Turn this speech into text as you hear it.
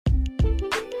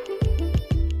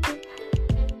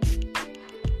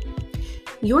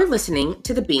You're listening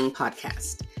to the Being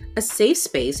Podcast, a safe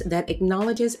space that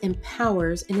acknowledges,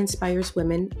 empowers, and inspires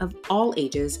women of all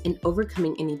ages in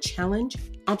overcoming any challenge,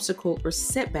 obstacle, or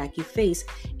setback you face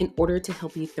in order to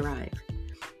help you thrive.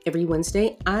 Every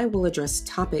Wednesday, I will address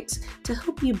topics to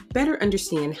help you better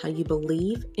understand how you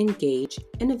believe, engage,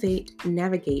 innovate,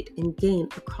 navigate, and gain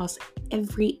across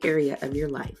every area of your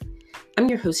life. I'm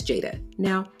your host, Jada.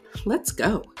 Now, let's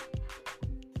go.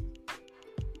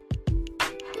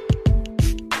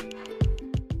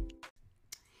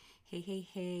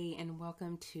 Hey, and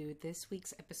welcome to this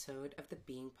week's episode of the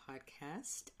Being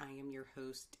Podcast. I am your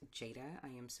host, Jada. I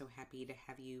am so happy to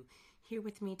have you here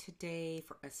with me today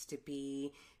for us to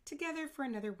be together for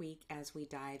another week as we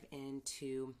dive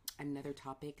into another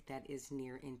topic that is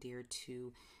near and dear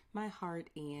to my heart,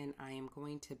 and I am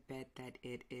going to bet that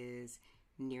it is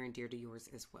near and dear to yours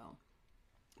as well.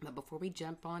 But before we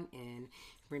jump on in,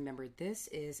 remember this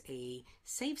is a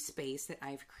safe space that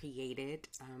I've created.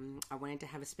 I wanted to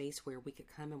have a space where we could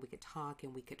come and we could talk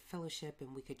and we could fellowship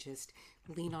and we could just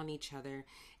lean on each other.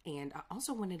 And I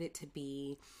also wanted it to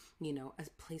be, a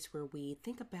place where we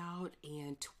think about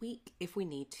and tweak, if we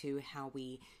need to, how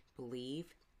we believe,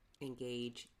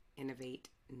 engage, innovate,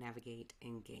 navigate,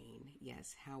 and gain.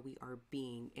 Yes, how we are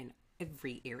being in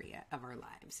every area of our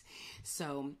lives.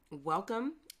 So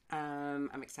welcome.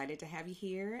 I'm excited to have you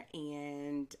here,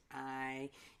 and I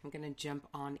am going to jump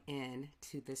on in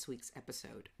to this week's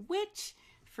episode, which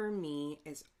for me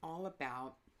is all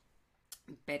about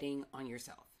betting on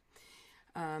yourself.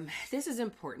 This is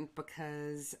important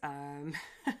because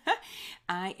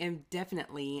I am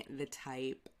definitely the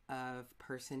type of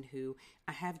person who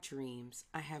I have dreams,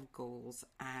 I have goals,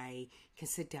 I can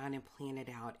sit down and plan it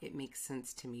out. It makes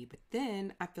sense to me, but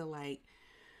then I feel like,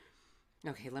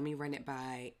 okay, let me run it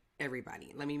by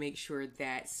everybody. Let me make sure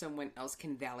that someone else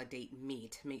can validate me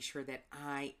to make sure that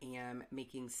I am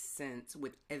making sense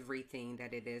with everything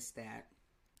that it is that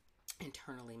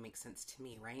internally makes sense to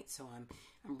me, right? So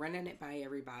I'm running it by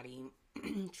everybody,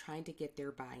 trying to get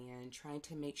their buy-in, trying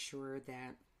to make sure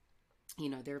that,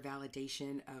 their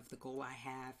validation of the goal I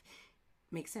have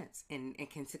makes sense and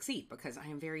can succeed, because I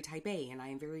am very type A and I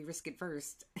am very risk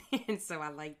adverse. And so I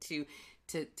like to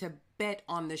bet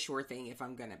on the sure thing if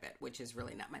I'm going to bet, which is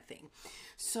really not my thing.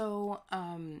 So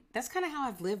that's kind of how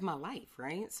I've lived my life,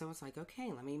 right? So it's like,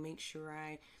 okay, let me make sure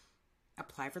I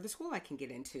apply for the school I can get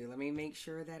into. Let me make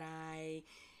sure that I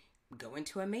go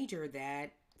into a major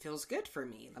that feels good for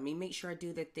me. Let me make sure I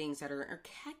do the things that are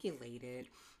calculated,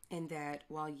 and that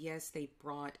while, yes, they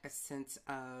brought a sense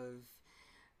of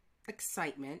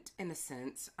excitement in a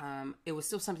sense, it was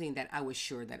still something that I was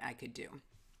sure that I could do.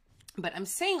 But I'm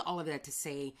saying all of that to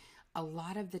say, a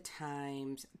lot of the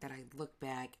times that I look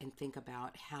back and think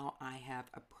about how I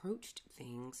have approached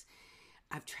things,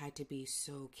 I've tried to be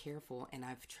so careful, and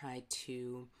I've tried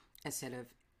to, instead of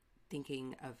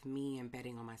thinking of me and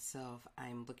betting on myself,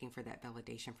 I'm looking for that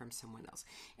validation from someone else.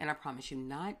 And I promise you,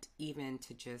 not even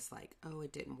to just like, oh,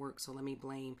 it didn't work, so let me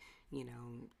blame,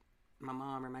 my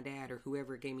mom or my dad or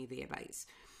whoever gave me the advice.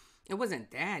 It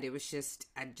wasn't that. It was just,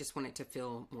 I just wanted to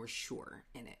feel more sure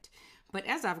in it. But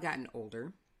as I've gotten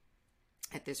older,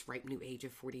 at this ripe new age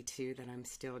of 42 that I'm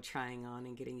still trying on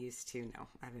and getting used to, no,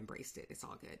 I've embraced it. It's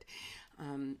all good.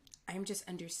 I'm just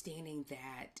understanding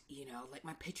that, like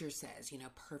my picture says,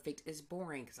 perfect is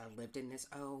boring, because I lived in this,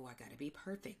 oh, I got to be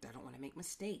perfect. I don't want to make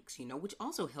mistakes, which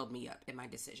also held me up in my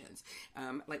decisions.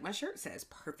 Like my shirt says,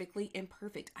 perfectly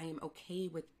imperfect. I am okay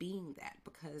with being that,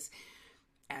 because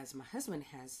as my husband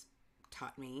has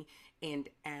taught me, and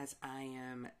as I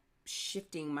am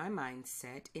shifting my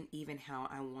mindset and even how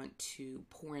I want to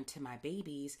pour into my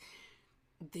babies,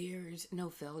 there's no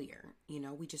failure.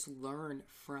 We just learn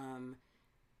from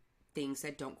things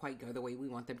that don't quite go the way we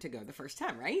want them to go the first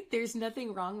time, right? There's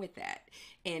nothing wrong with that.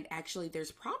 And actually,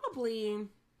 there's probably,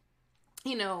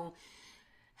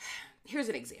 here's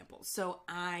an example. So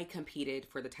I competed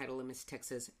for the title of Miss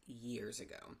Texas years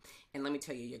ago. And let me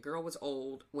tell you, your girl was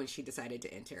old when she decided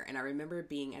to enter. And I remember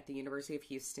being at the University of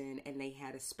Houston, and they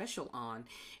had a special on,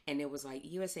 and it was like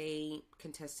USA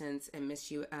contestants and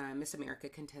Miss America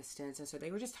contestants. And so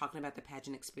they were just talking about the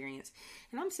pageant experience.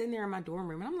 And I'm sitting there in my dorm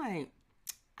room, and I'm like,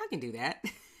 I can do that.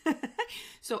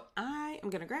 So I am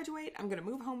going to graduate. I'm going to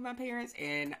move home with my parents,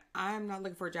 and I'm not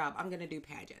looking for a job. I'm going to do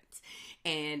pageants.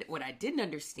 And what I didn't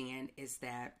understand is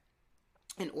that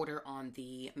in order on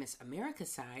the Miss America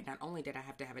side, not only did I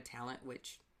have to have a talent,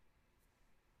 which,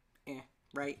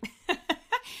 right?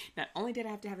 Not only did I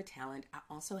have to have a talent, I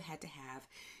also had to have,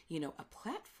 a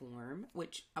platform,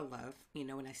 which I love,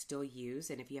 and I still use.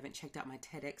 And if you haven't checked out my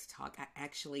TEDx talk, I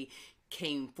actually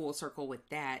came full circle with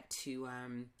that to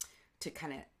to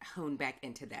kind of hone back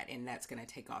into that, and that's going to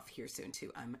take off here soon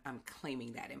too. I'm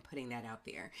claiming that and putting that out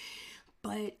there.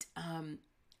 But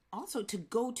also, to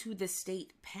go to the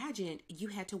state pageant, you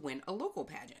had to win a local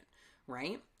pageant,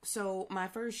 right? So my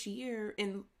first year,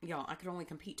 and y'all, I could only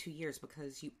compete 2 years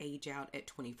because you age out at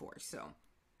 24. So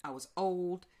I was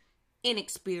old,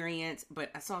 inexperienced,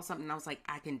 but I saw something and I was like,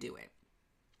 I can do it.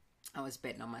 I was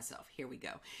betting on myself. Here we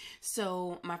go.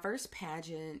 So my first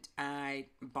pageant, I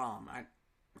bombed. I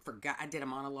forgot, I did a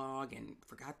monologue and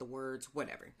forgot the words,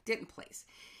 whatever. Didn't place.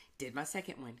 Did my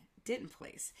second one, didn't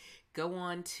place. Go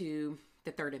on to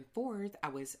the third and fourth. I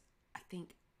was, I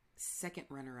think, second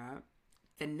runner-up.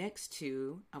 The next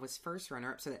two, I was first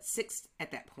runner-up, so that's sixth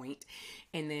at that point.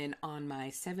 And then on my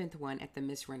seventh one at the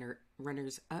Miss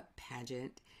Runners-Up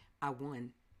pageant, I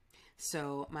won.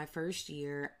 So my first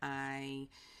year, I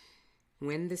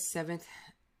win the seventh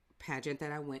pageant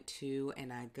that I went to,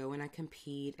 and I go and I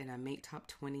compete and I make top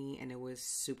 20, and it was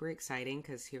super exciting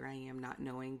because here I am not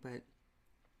knowing, but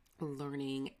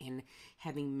learning and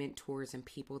having mentors and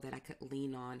people that I could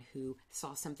lean on who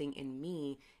saw something in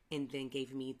me and then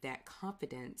gave me that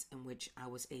confidence in which I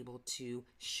was able to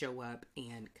show up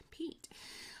and compete.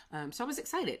 So I was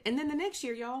excited. And then the next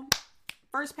year, y'all,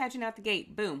 first pageant out the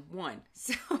gate, boom, won.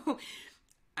 So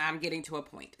I'm getting to a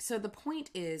point. So the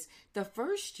point is, the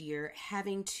first year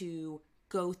having to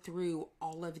go through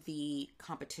all of the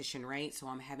competition, right? So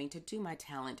I'm having to do my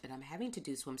talent, and I'm having to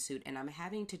do swimsuit, and I'm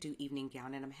having to do evening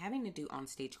gown, and I'm having to do on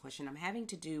stage question. I'm having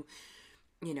to do,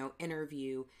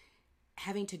 interview,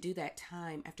 having to do that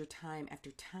time after time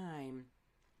after time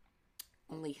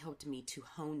only helped me to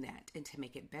hone that and to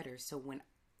make it better. So when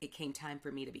it came time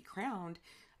for me to be crowned,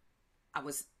 I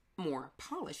was more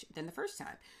polished than the first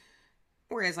time.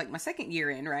 Whereas like my second year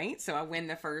in, right? So I win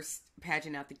the first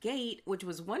pageant out the gate, which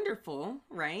was wonderful,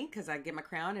 right? Because I get my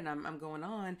crown and I'm going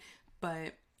on.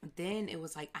 But then it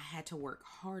was like I had to work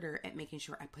harder at making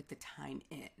sure I put the time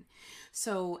in.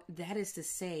 So that is to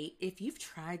say, if you've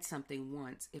tried something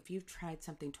once, if you've tried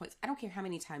something twice, I don't care how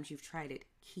many times you've tried it,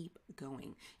 keep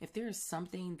going. If there is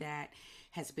something that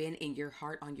has been in your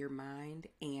heart, on your mind,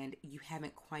 and you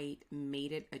haven't quite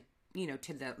made it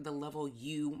to the level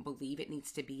you believe it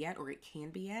needs to be at, or it can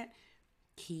be at,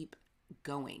 keep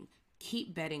going.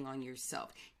 Keep betting on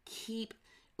yourself. Keep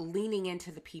leaning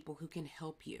into the people who can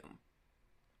help you.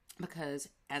 Because,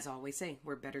 as I always say,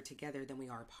 we're better together than we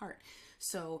are apart.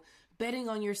 So betting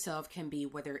on yourself can be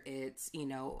whether it's,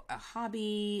 a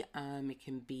hobby, it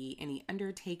can be any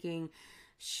undertaking.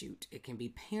 Shoot, it can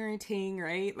be parenting,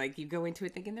 right? Like you go into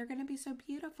it thinking they're going to be so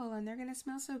beautiful and they're going to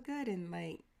smell so good, and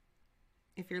like,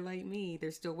 if you're like me, they're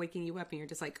still waking you up and you're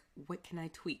just like, what can I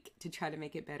tweak to try to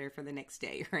make it better for the next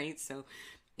day, right? So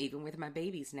even with my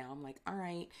babies now, I'm like, all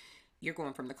right, you're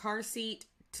going from the car seat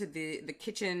to the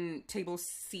kitchen table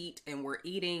seat, and we're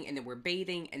eating, and then we're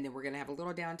bathing, and then we're going to have a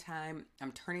little downtime.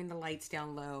 I'm turning the lights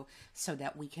down low so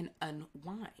that we can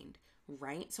unwind,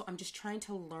 right? So I'm just trying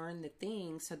to learn the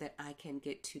things so that I can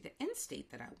get to the end state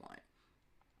that I want.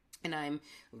 And I'm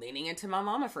leaning into my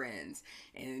mama friends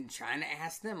and trying to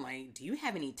ask them, like, do you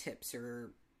have any tips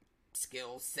or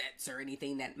skill sets or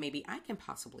anything that maybe I can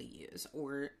possibly use?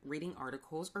 Or reading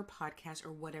articles or podcasts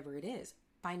or whatever it is.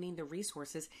 Finding the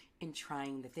resources and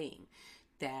trying the thing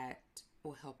that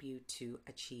will help you to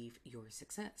achieve your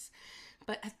success.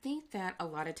 But I think that a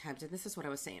lot of times, and this is what I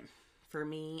was saying, for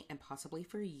me and possibly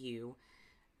for you,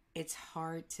 it's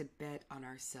hard to bet on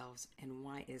ourselves. And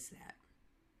why is that?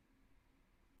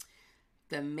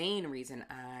 The main reason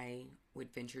I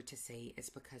would venture to say is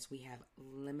because we have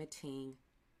limiting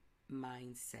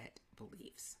mindset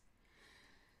beliefs.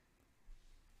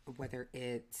 Whether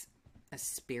it's a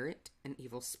spirit, an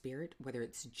evil spirit, whether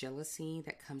it's jealousy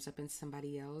that comes up in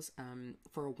somebody else.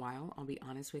 For a while, I'll be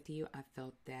honest with you, I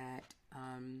felt that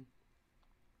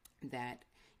that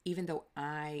even though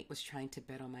I was trying to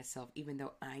bet on myself, even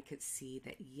though I could see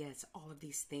that, yes, all of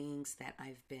these things that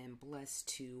I've been blessed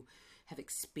to have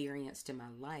experienced in my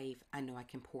life, I know I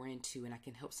can pour into and I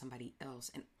can help somebody else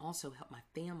and also help my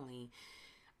family.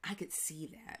 I could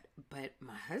see that, but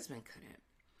my husband couldn't.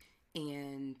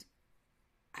 And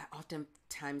I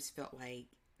oftentimes felt like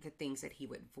the things that he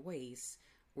would voice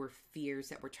were fears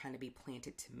that were trying to be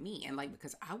planted to me. And like,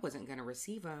 because I wasn't going to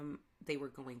receive them, they were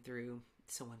going through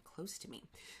someone close to me.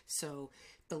 So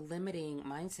the limiting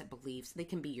mindset beliefs, they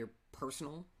can be your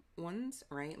personal ones,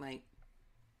 right? Like,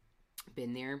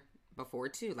 been there before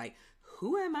too. Like,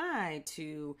 who am I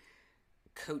to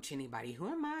coach anybody? Who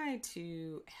am I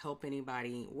to help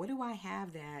anybody? What do I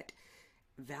have that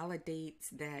validates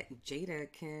that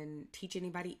Jada can teach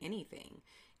anybody anything?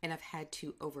 And I've had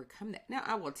to overcome that. Now,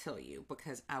 I will tell you,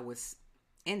 because I was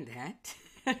in that,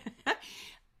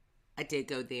 I did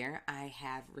go there. I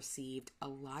have received a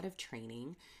lot of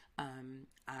training.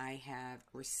 I have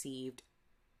received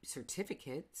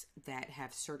certificates that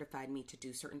have certified me to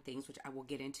do certain things, which I will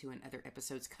get into in other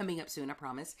episodes coming up soon, I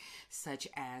promise, such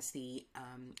as the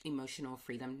emotional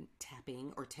freedom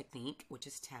tapping or technique, which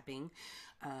is tapping,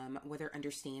 whether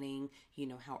understanding,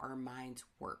 how our minds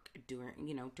work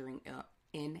during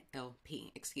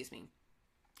NLP, excuse me.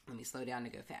 Let me slow down to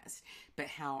go fast, but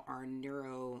how our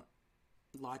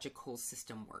neurological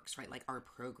system works, right? Like our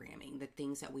programming, the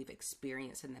things that we've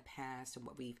experienced in the past and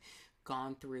what we've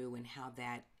gone through and how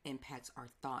that impacts our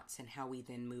thoughts and how we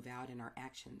then move out in our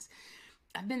actions.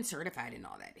 I've been certified in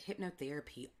all that,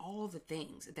 hypnotherapy, all the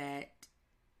things that,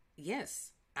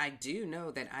 yes, I do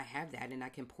know that I have that and I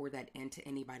can pour that into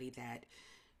anybody that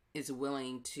is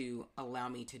willing to allow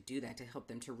me to do that to help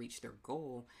them to reach their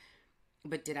goal.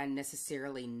 But did I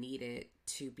necessarily need it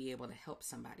to be able to help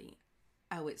somebody?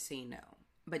 I would say no.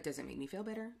 But does it make me feel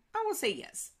better? I will say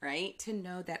yes, right? To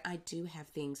know that I do have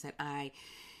things that I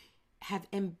have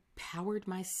empowered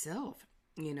myself,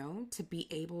 to be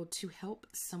able to help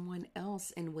someone else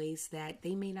in ways that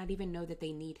they may not even know that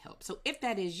they need help. So if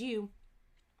that is you,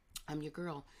 I'm your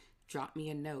girl. Drop me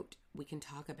a note. We can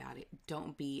talk about it.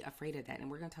 Don't be afraid of that.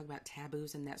 And we're going to talk about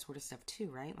taboos and that sort of stuff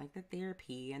too, right? Like the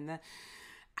therapy and the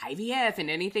IVF and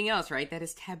anything else, right? That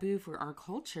is taboo for our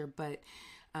culture. But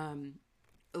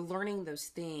learning those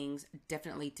things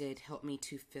definitely did help me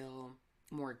to feel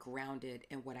more grounded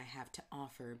in what I have to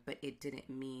offer, but it didn't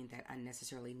mean that I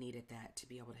necessarily needed that to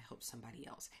be able to help somebody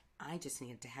else. I just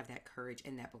needed to have that courage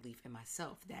and that belief in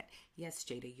myself that, yes,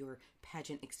 Jada, your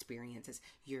pageant experiences,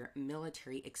 your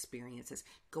military experiences,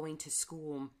 going to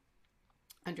school,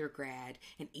 undergrad,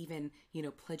 and even,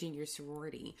 pledging your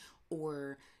sorority,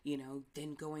 or,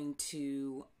 then going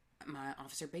to my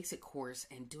officer basic course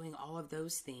and doing all of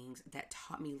those things that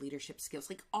taught me leadership skills.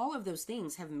 Like all of those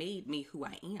things have made me who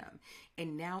I am.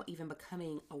 And now even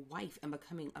becoming a wife and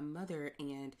becoming a mother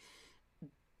and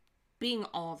being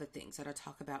all the things that I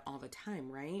talk about all the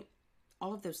time, right?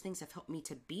 All of those things have helped me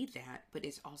to be that, but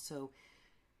it's also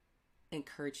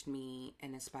encouraged me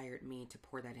and inspired me to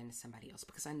pour that into somebody else,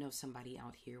 because I know somebody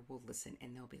out here will listen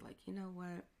and they'll be like, you know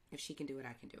what? If she can do it,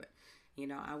 I can do it.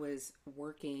 I was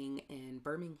working in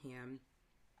Birmingham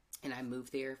and I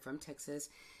moved there from Texas,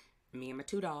 me and my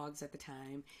two dogs at the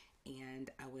time, and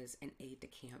I was an aide de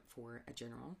camp for a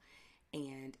general.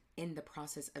 And in the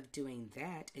process of doing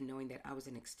that and knowing that I was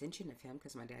an extension of him,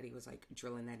 because my daddy was like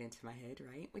drilling that into my head,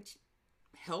 right? Which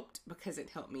helped because it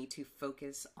helped me to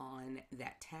focus on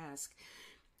that task.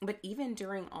 But even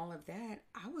during all of that,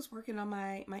 I was working on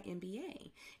my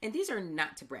MBA. And these are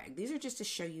not to brag. These are just to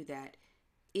show you that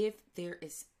if there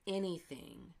is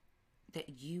anything that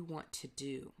you want to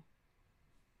do,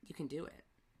 you can do it.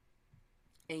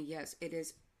 And yes, it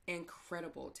is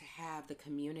incredible to have the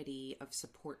community of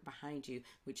support behind you,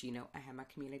 which, I have my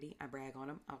community. I brag on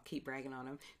them. I'll keep bragging on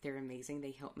them. They're amazing.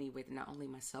 They help me with not only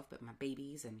myself, but my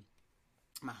babies and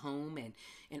my home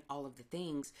and all of the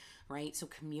things, right? So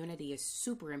community is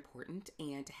super important,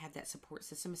 and to have that support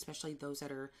system, especially those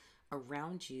that are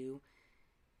around you,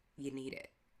 you need it,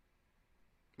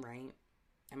 right?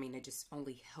 I mean, it just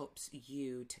only helps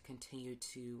you to continue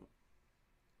to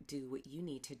do what you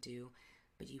need to do,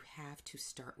 but you have to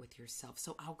start with yourself.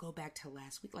 So I'll go back to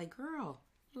last week, like, girl,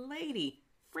 lady,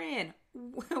 friend,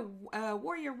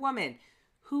 warrior woman,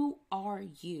 who are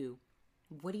you?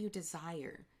 What do you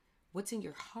desire? What's in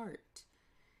your heart?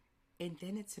 And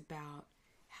then it's about,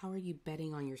 how are you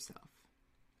betting on yourself?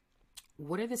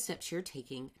 What are the steps you're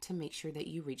taking to make sure that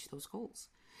you reach those goals?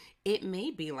 It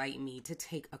may be like me to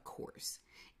take a course.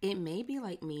 It may be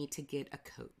like me to get a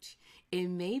coach. It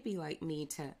may be like me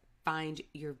to find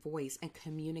your voice and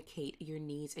communicate your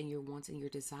needs and your wants and your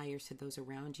desires to those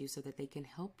around you so that they can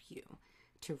help you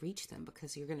to reach them,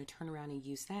 because you're going to turn around and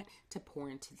use that to pour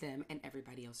into them and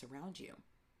everybody else around you.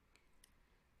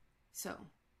 So,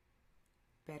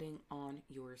 betting on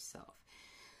yourself.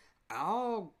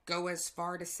 I'll go as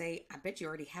far to say, I bet you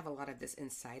already have a lot of this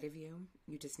inside of you.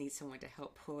 You just need someone to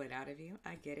help pull it out of you.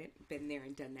 I get it. Been there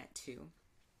and done that too.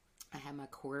 I have my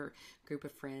core group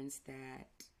of friends that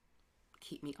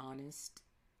keep me honest,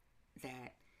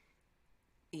 that,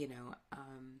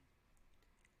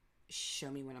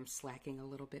 show me when I'm slacking a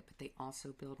little bit, but they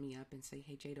also build me up and say,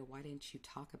 hey, Jada, why didn't you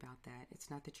talk about that? It's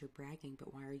not that you're bragging,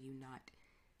 but why are you not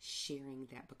sharing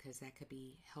that? Because that could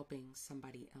be helping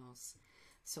somebody else.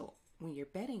 So when you're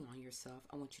betting on yourself,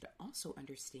 I want you to also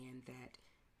understand that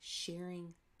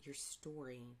sharing your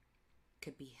story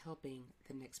could be helping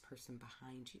the next person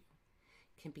behind you,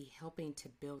 can be helping to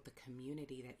build the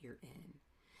community that you're in,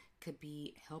 could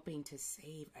be helping to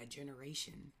save a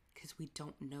generation, because we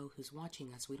don't know who's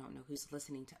watching us. We don't know who's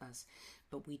listening to us,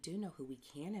 but we do know who we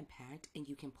can impact, and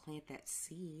you can plant that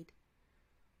seed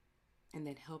and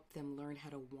then help them learn how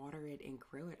to water it and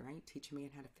grow it, right? Teach a man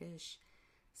how to fish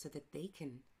so that they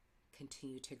can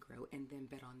continue to grow and then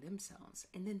bet on themselves.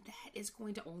 And then that is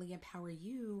going to only empower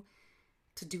you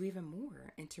to do even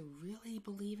more and to really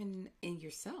believe in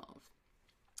yourself.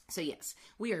 So yes,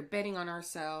 we are betting on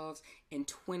ourselves in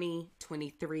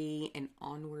 2023 and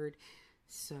onward.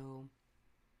 So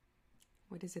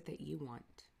what is it that you want?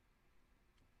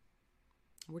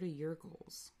 What are your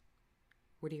goals?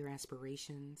 What are your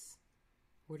aspirations?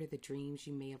 What are the dreams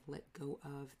you may have let go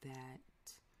of that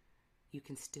you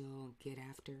can still get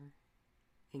after?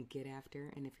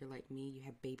 And if you're like me, you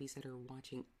have babies that are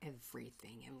watching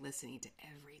everything and listening to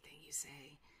everything you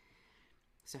say.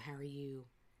 So how are you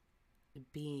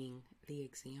being the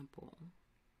example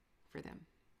for them?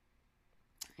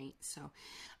 Right? So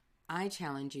I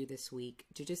challenge you this week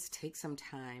to just take some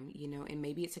time, and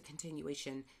maybe it's a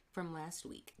continuation from last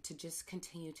week, to just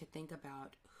continue to think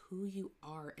about who you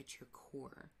are at your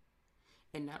core,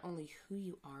 and not only who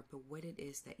you are, but what it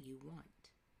is that you want.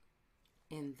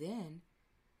 And then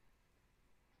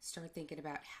start thinking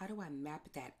about, how do I map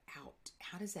that out?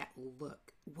 How does that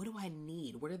look? What do I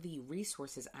need? What are the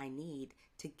resources I need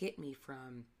to get me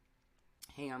from,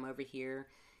 hey, I'm over here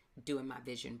doing my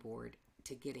vision board,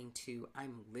 to getting to,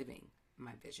 I'm living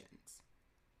my visions?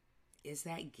 Is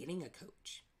that getting a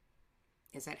coach?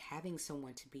 Is that having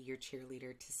someone to be your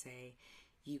cheerleader, to say,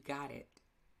 you got it?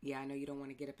 Yeah, I know you don't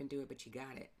want to get up and do it, but you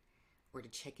got it. Or to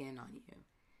check in on you.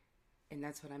 And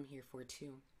that's what I'm here for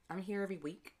too. I'm here every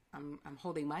week. I'm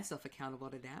holding myself accountable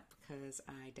to that, because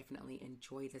I definitely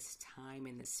enjoy this time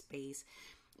and this space,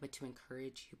 but to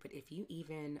encourage you. But if you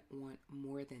even want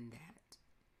more than that,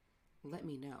 let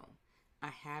me know. I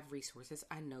have resources.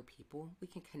 I know people. We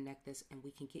can connect this and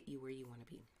we can get you where you want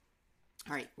to be.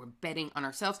 All right, we're betting on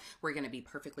ourselves. We're going to be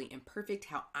perfectly imperfect,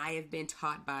 how I have been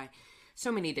taught by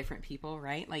so many different people,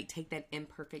 right? Like, take that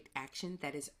imperfect action.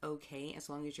 That is okay, as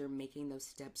long as you're making those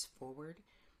steps forward.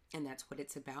 And that's what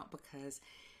it's about, because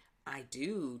I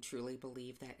do truly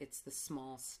believe that it's the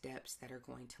small steps that are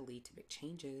going to lead to big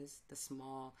changes. The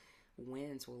small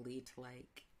wins will lead to,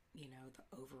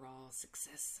 the overall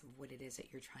success of what it is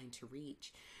that you're trying to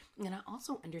reach. And I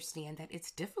also understand that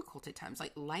it's difficult at times.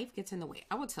 Like, life gets in the way.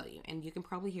 I will tell you, and you can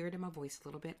probably hear it in my voice a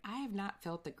little bit, I have not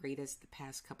felt the greatest the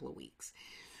past couple of weeks.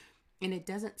 And it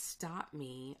doesn't stop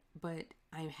me, but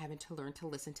I'm having to learn to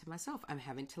listen to myself. I'm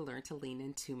having to learn to lean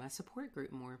into my support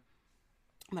group more.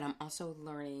 But I'm also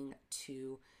learning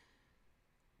to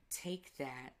take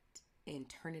that and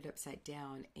turn it upside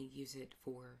down and use it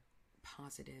for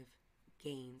positive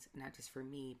gains, not just for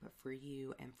me, but for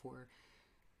you and for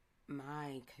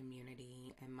my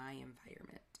community and my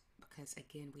environment. Because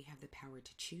again, we have the power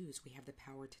to choose. We have the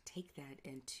power to take that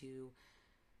and to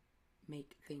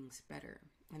make things better.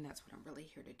 And that's what I'm really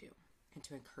here to do, and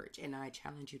to encourage. And I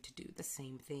challenge you to do the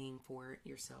same thing for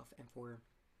yourself and for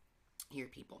your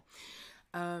people.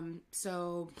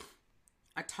 So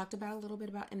I talked about a little bit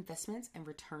about investments and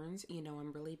returns.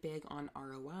 I'm really big on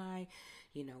ROI.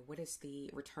 What is the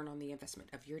return on the investment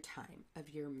of your time, of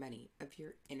your money, of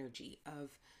your energy, of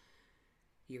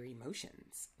your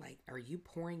emotions? Like, are you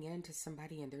pouring into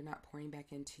somebody and they're not pouring back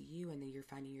into you, and then you're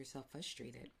finding yourself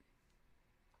frustrated?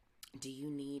 Do you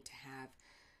need to have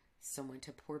someone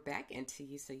to pour back into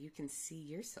you so you can see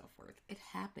your self-worth? It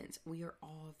happens. We are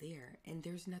all there, and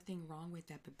there's nothing wrong with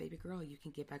that. But baby girl, you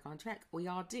can get back on track. We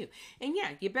all do. And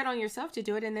yeah, you bet on yourself to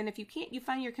do it. And then if you can't, you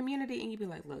find your community and you be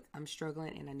like, look, I'm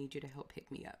struggling and I need you to help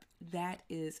pick me up. That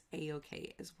is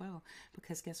a-okay as well,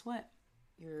 because guess what?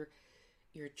 Your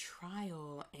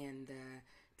trial and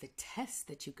the tests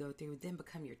that you go through then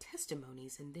become your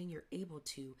testimonies, and then you're able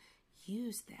to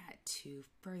use that to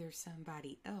further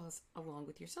somebody else along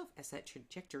with yourself, as that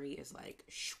trajectory is like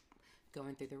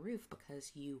going through the roof,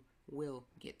 because you will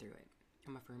get through it.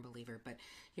 I'm a firm believer. But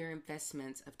your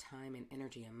investments of time and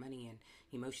energy and money and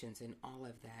emotions and all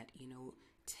of that,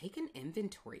 take an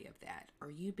inventory of that. Are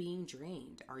you being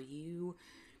drained? Are you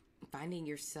finding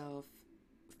yourself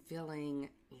feeling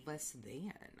less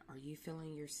than? Are you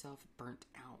feeling yourself burnt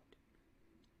out?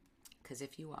 Because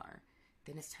if you are,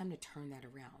 then it's time to turn that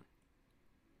around.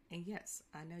 And yes,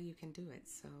 I know you can do it.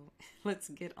 So let's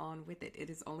get on with it. It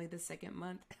is only the second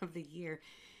month of the year.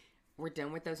 We're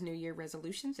done with those New Year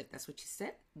resolutions. If that's what you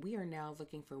said, we are now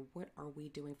looking for, what are we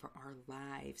doing for our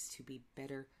lives to be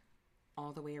better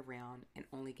all the way around, and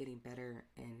only getting better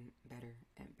and better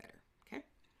and better. Okay.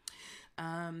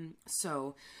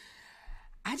 So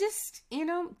I just,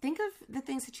 think of the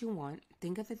things that you want.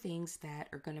 Think of the things that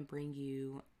are going to bring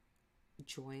you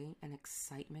joy and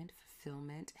excitement,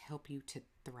 fulfillment, help you to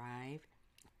thrive.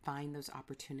 Find those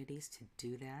opportunities to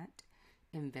do that.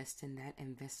 Invest in that.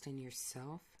 Invest in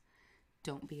yourself.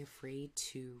 Don't be afraid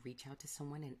to reach out to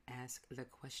someone and ask the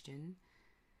question.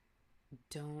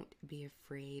 Don't be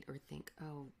afraid or think,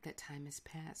 oh, that time has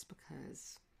passed,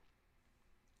 because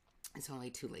it's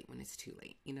only too late when it's too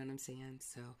late. You know what I'm saying?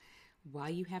 So while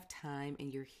you have time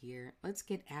and you're here, let's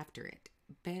get after it.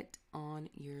 Bet on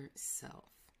yourself.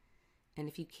 And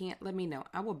if you can't, let me know.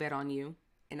 I will bet on you,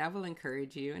 and I will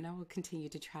encourage you, and I will continue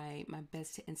to try my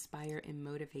best to inspire and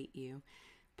motivate you,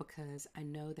 because I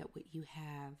know that what you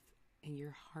have in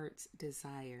your heart's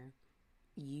desire,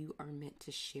 you are meant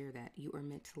to share that. You are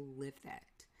meant to live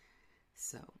that.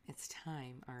 So it's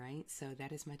time, all right? So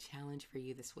that is my challenge for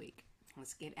you this week.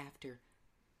 Let's get after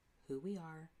who we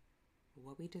are,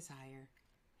 what we desire,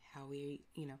 how we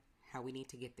need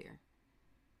to get there.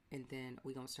 And then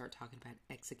we're going to start talking about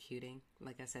executing.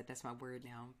 Like I said, that's my word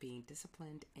now, being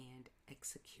disciplined and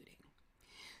executing.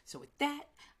 So with that,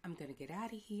 I'm going to get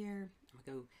out of here. I'm going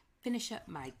to go finish up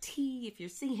my tea. If you're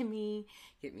seeing me,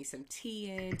 get me some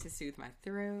tea in to soothe my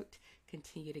throat,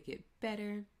 continue to get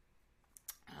better.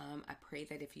 I pray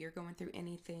that if you're going through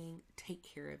anything, take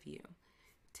care of you.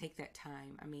 Take that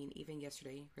time. I mean, even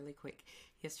yesterday, really quick,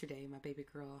 my baby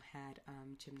girl had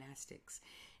gymnastics,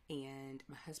 and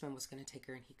my husband was going to take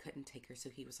her, and he couldn't take her. So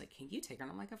he was like, can you take her?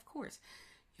 And I'm like, of course.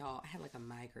 Y'all, I had like a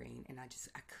migraine, and I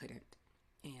couldn't.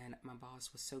 And my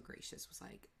boss was so gracious, was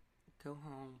like, go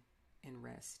home and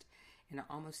rest. And I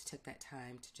almost took that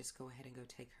time to just go ahead and go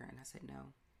take her. And I said,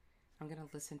 no, I'm going to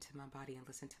listen to my body and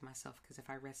listen to myself, because if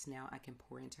I rest now, I can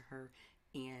pour into her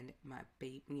and my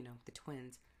baby, the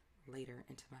twins later,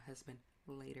 into my husband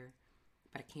later.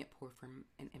 But I can't pour from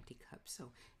an empty cup.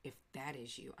 So if that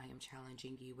is you, I am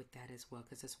challenging you with that as well.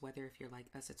 Because this weather, if you're like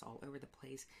us, it's all over the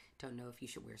place. Don't know if you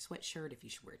should wear a sweatshirt, if you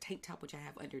should wear a tank top, which I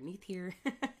have underneath here.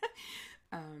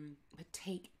 But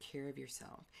take care of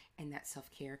yourself, and that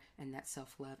self-care and that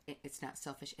self-love. It's not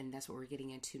selfish, and that's what we're getting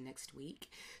into next week.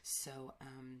 So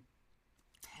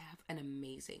have an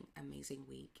amazing, amazing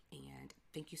week. And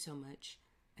thank you so much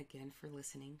again for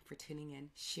listening, for tuning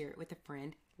in. Share it with a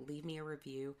friend. Leave me a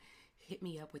review. Hit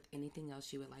me up with anything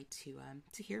else you would like to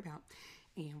hear about.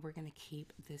 And we're going to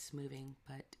keep this moving.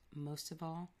 But most of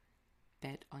all,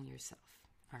 bet on yourself.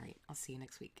 All right. I'll see you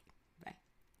next week. Bye.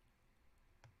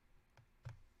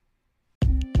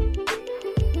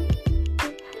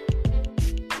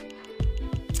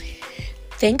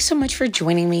 Thanks so much for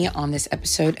joining me on this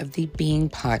episode of the Being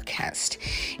Podcast.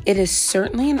 It is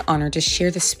certainly an honor to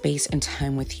share the space and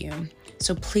time with you.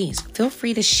 So please feel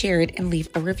free to share it and leave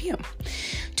a review.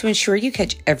 To ensure you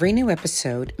catch every new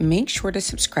episode, make sure to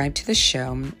subscribe to the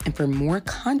show. And for more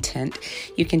content,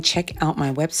 you can check out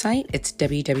my website. It's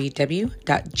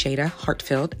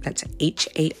www.jadahartfield. That's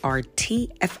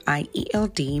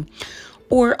HARTFIELD.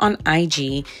 Or on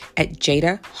IG at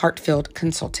Jada Hartfield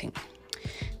Consulting.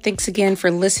 Thanks again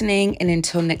for listening. And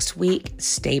until next week,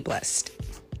 stay blessed.